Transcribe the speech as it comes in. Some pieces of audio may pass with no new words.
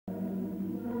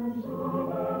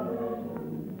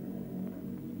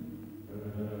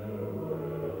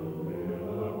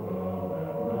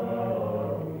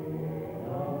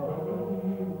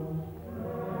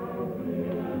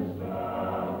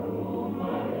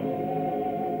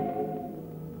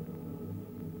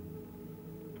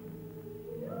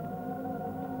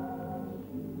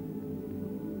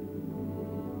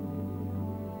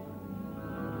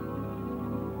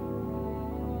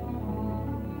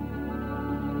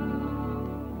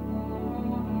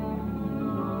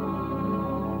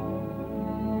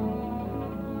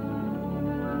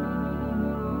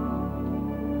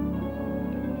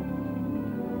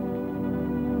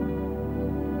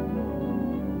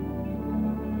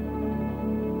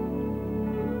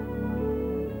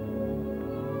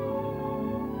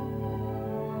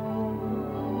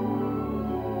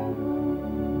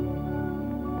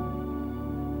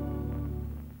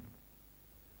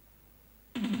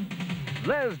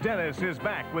Where's Dennis is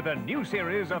back with a new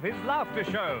series of his laughter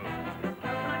show.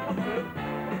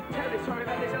 Terribly sorry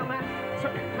about this, old man.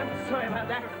 I'm sorry about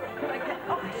that. Could I get...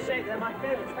 Oh, I say, they're my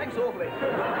favourites. Thanks awfully.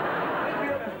 Thank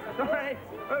you. Sorry.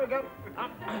 There we go.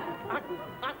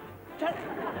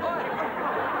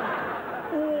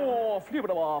 Oh,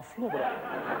 flibberaba, flubberaba.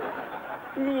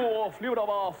 Oh,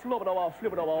 flibberaba, flubberaba,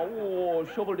 flibberaba. Oh,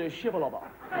 shoveldy, shivelaba.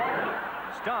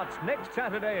 Starts next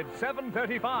Saturday at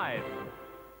 7:35.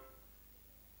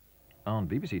 On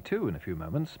BBC2 in a few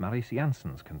moments, Maurice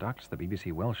Janssens conducts the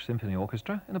BBC Welsh Symphony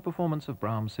Orchestra in a performance of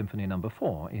Brahms' Symphony No.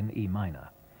 4 in E minor.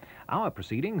 Our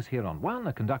proceedings here on One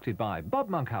are conducted by Bob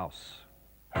Monkhouse.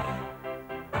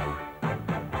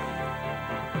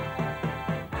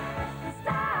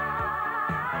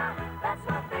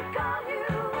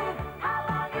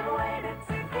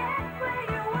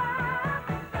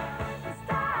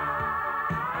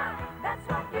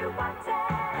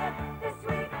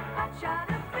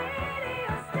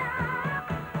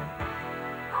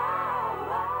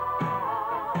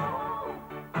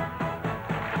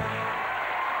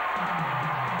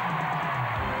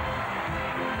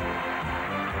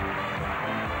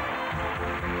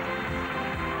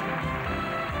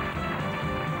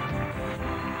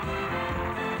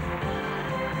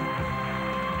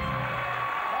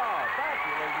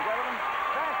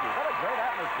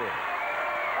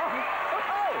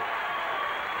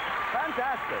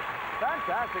 Fantastic.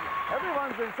 Fantastic.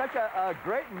 Everyone's in such a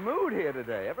great mood here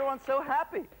today. Everyone's so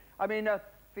happy. I mean,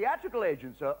 theatrical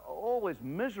agents are always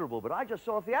miserable, but I just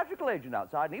saw a theatrical agent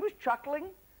outside, and he was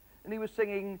chuckling, and he was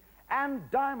singing,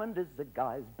 "And Diamond is the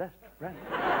guy's best friend."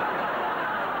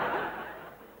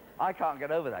 I can't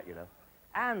get over that, you know.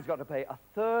 Anne's got to pay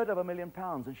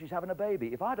 £250,000, and she's having a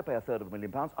baby. If I had to pay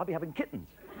 £250,000, I'd be having kittens.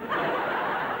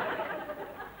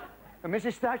 And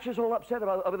Mrs. Thatcher's all upset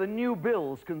about the new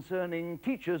bills concerning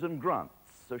teachers and grants,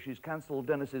 so she's cancelled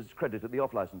Dennis's credit at the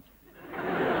off-licence.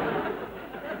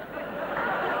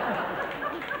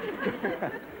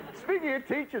 Speaking of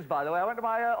teachers, by the way, I went to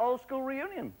my old school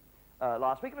reunion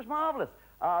last week. It was marvellous.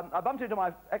 I bumped into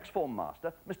my ex-form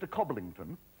master, Mr.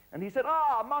 Cobblington, and he said,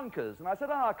 "Ah, monkers," and I said,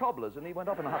 "Ah, cobblers," and he went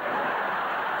off in a huff.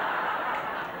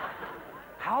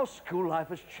 How school life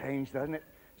has changed, hasn't it?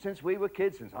 Since we were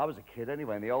kids, since I was a kid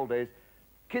anyway, in the old days,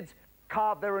 kids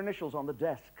carved their initials on the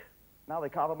desk. Now they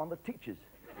carve them on the teachers.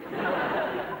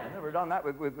 I've never done that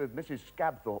with Mrs.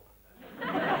 Scabthorpe.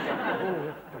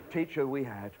 Oh, the teacher we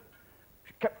had.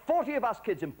 She kept 40 of us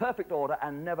kids in perfect order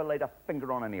and never laid a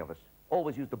finger on any of us.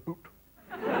 Always used the boot.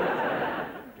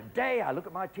 Today, I look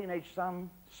at my teenage son,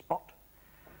 Spot.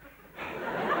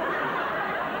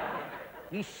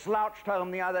 He slouched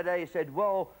home the other day. He said,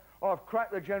 "Well, I've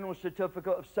cracked the General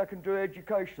Certificate of Secondary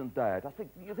Education, Dad." I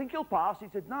think, "You think you'll pass?" He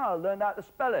said, "No, I learned how to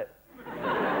spell it."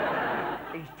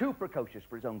 He's too precocious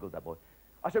for his own good, that boy.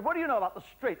 I said, "What do you know about the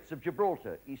Straits of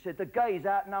Gibraltar?" He said, "The gays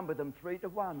outnumber them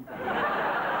 3-1.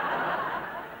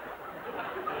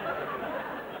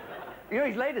 You know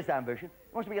his latest ambition?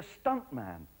 He wants to be a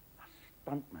stuntman. A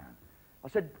stuntman. I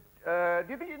said, "Do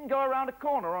you think you can go around a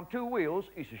corner on 2 wheels?"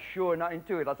 He said, "Sure, nothing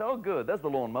to it." I said, "Oh, good, there's the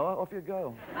lawnmower. Off you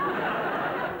go."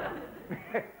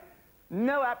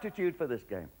 No aptitude for this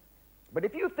game. But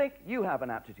if you think you have an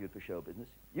aptitude for show business,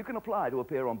 you can apply to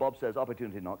appear on Bob Says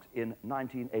Opportunity Knocks in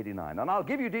 1989. And I'll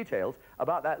give you details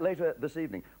about that later this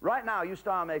evening. Right now, you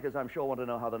star makers, I'm sure, want to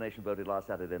know how the nation voted last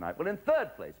Saturday night. Well, in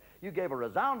third place, you gave a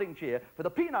resounding cheer for the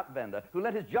peanut vendor who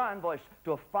lent his giant voice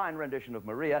to a fine rendition of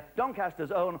Maria,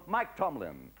 Doncaster's own Mike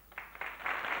Tomlin.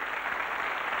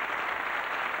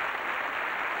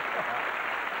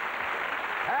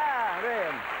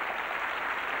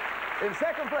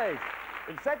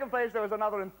 In second place, there was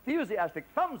another enthusiastic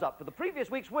thumbs up for the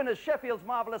previous week's winners, Sheffield's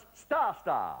marvellous Star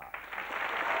Star.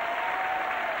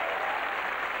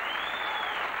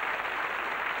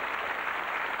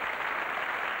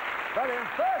 But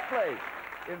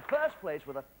in first place,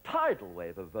 with a tidal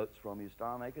wave of votes from you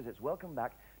star makers, it's welcome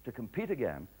back to compete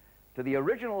again to the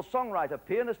original songwriter,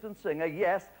 pianist and singer,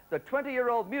 yes, the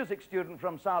 20-year-old music student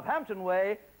from Southampton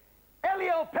Way,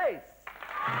 Elio Pace.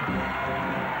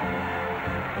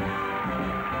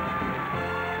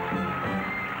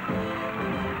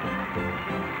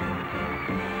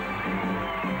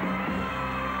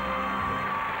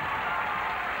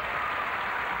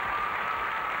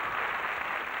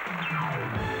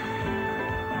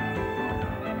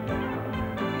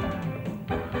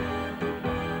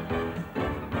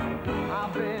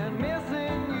 I've been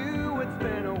missing you. It's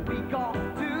been a week or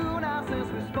two now since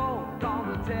we spoke on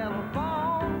the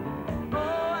telephone. Oh,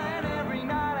 and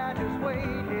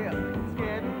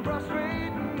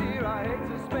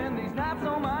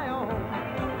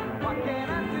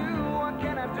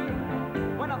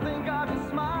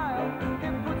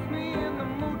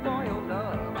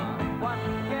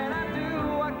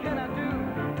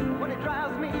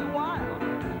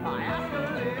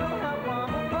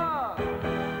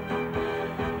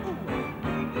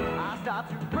got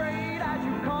to pray that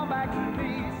you come back to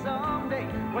me someday.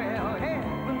 Well,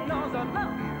 heaven knows I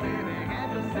love you, baby,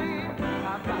 can't you see?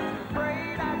 I've got to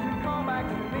pray that you come back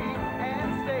to me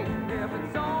and stay. If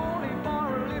it's only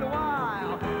for a little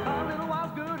while's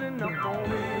good enough for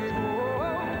me.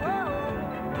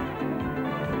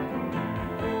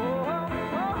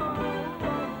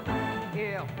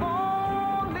 If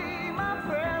only my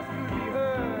prayers could be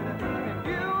heard, if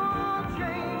you'll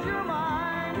change your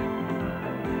mind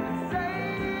and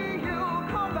say you'll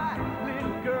come back,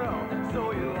 little girl,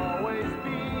 so you'll always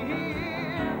be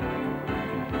here,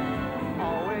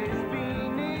 always be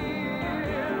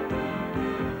near.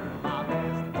 My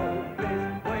best hope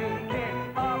is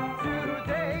waking up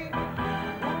today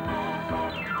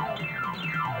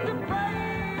to pray.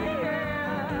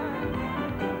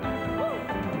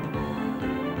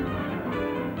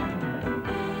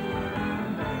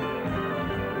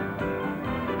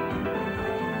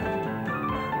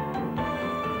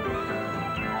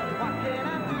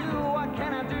 What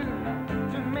can I do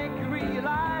to make you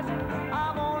realize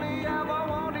I've only ever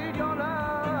wanted your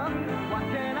love? What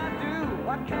can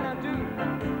I do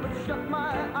but shut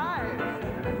my eyes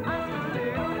and ask a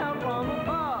little help from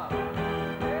above?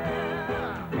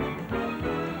 Yeah.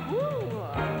 Woo.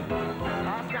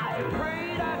 I've got to pray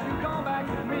that you come back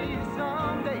to me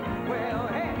someday. Well,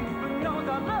 heaven knows I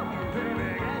love you, baby,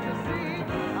 can't you see?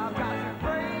 I've got to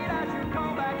pray that you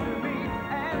come back to me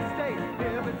and stay.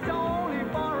 If it's only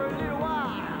for a little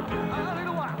while's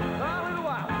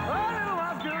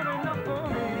good enough for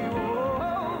me.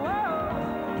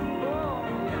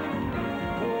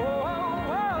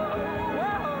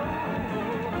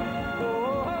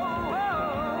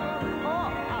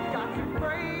 I've got to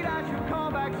pray that you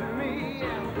come back to me.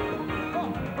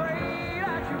 Oh, pray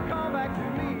that you come back to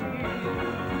me.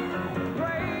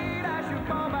 Pray that you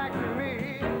come back to me.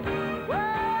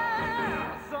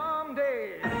 Well, someday.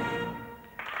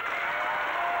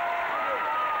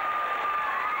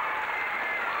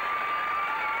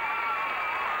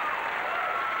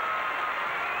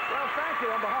 Well, thank you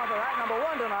on behalf of Act Number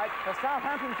 1 tonight, a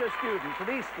Southamptonshire student from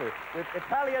Eastleigh with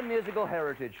Italian musical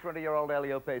heritage, 20-year-old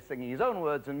Eliope singing his own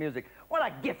words and music. What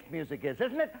a gift music is,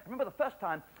 isn't it? I remember the first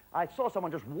time I saw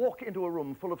someone just walk into a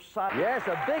room full of silence. Yes,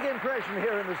 a big impression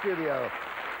here in the studio.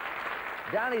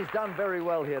 Danny's done very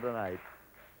well here tonight.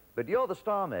 But you're the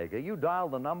star maker. You dial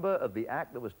the number of the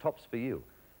act that was tops for you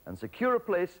and secure a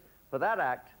place for that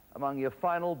act among your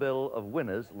final bill of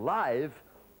winners live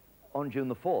on June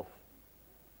the 4th.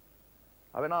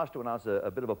 I've been asked to announce a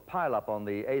bit of a pile-up on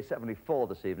the A74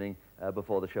 this evening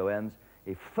before the show ends.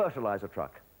 A fertilizer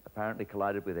truck apparently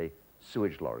collided with a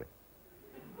sewage lorry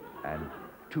and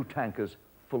 2 tankers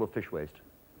full of fish waste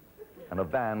and a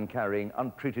van carrying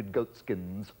untreated goat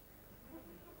skins.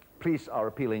 Police are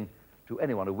appealing to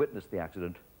anyone who witnessed the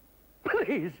accident.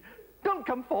 Please, don't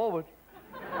come forward.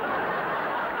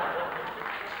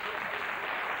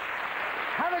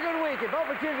 Have a good week. If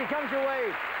opportunity comes your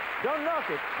way, don't knock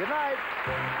it. Good night.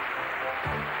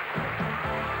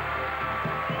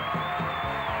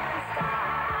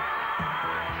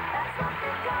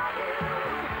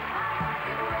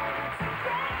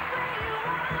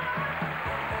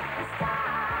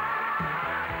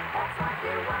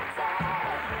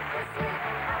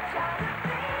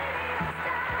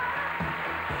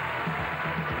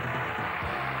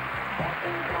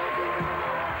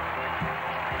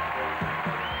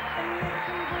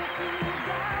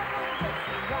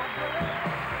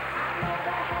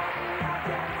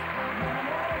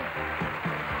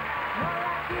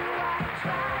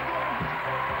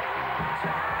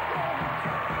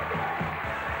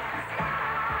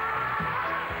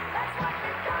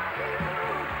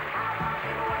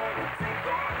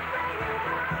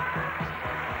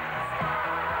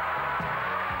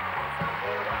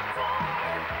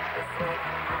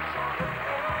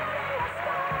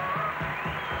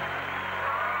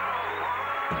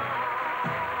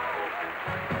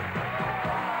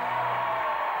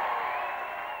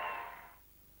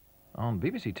 On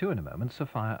BBC2 in a moment,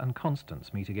 Sophia and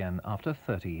Constance meet again after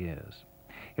 30 years.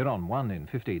 Here on 1 in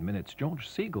 15 minutes, George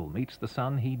Segal meets the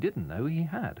son he didn't know he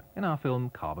had in our film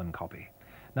Carbon Copy.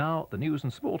 Now, the news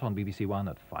and sport on BBC1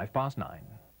 at 9:05.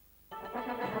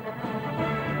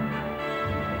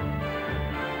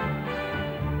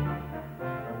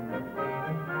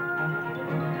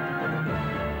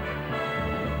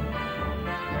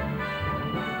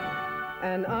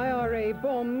 An IRA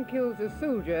bomb kills a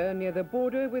soldier near the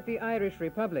border with the Irish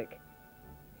Republic.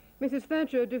 Mrs.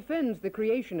 Thatcher defends the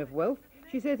creation of wealth.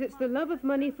 She says it's the love of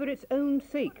money for its own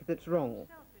sake that's wrong.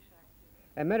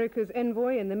 America's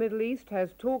envoy in the Middle East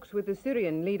has talks with the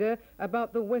Syrian leader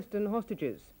about the Western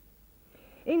hostages.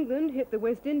 England hit the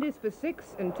West Indies for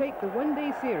 6 and take the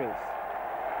one-day series.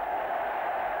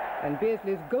 And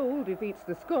Beardsley's goal defeats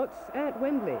the Scots at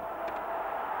Wembley.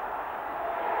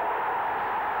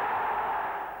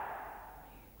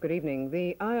 Good evening.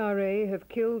 The IRA have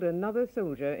killed another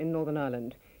soldier in Northern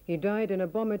Ireland. He died in a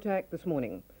bomb attack this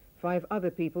morning. 5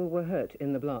 other people were hurt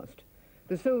in the blast.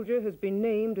 The soldier has been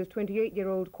named as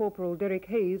 28-year-old Corporal Derek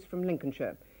Hayes from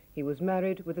Lincolnshire. He was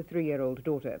married with a 3-year-old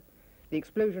daughter. The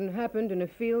explosion happened in a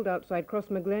field outside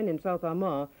Crossmaglen in South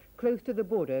Armagh, close to the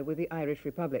border with the Irish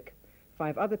Republic.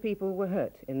 5 other people were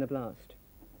hurt in the blast.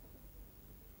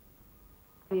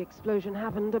 The explosion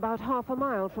happened about half a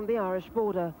mile from the Irish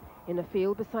border, in a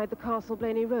field beside the Castle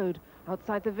Blaney Road,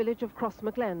 outside the village of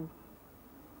Crossmaglen.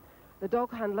 The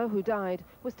dog handler who died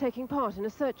was taking part in a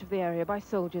search of the area by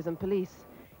soldiers and police.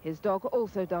 His dog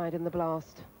also died in the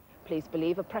blast. Police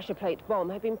believe a pressure plate bomb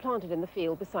had been planted in the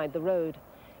field beside the road.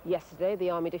 Yesterday, the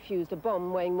army defused a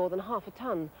bomb weighing more than half a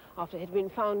ton after it had been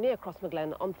found near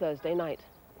Crossmaglen on Thursday night.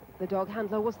 The dog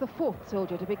handler was the 4th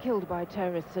soldier to be killed by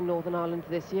terrorists in Northern Ireland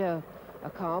this year. A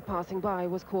car passing by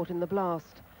was caught in the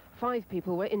blast. 5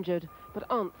 people were injured, but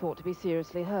aren't thought to be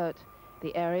seriously hurt.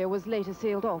 The area was later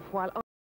sealed off while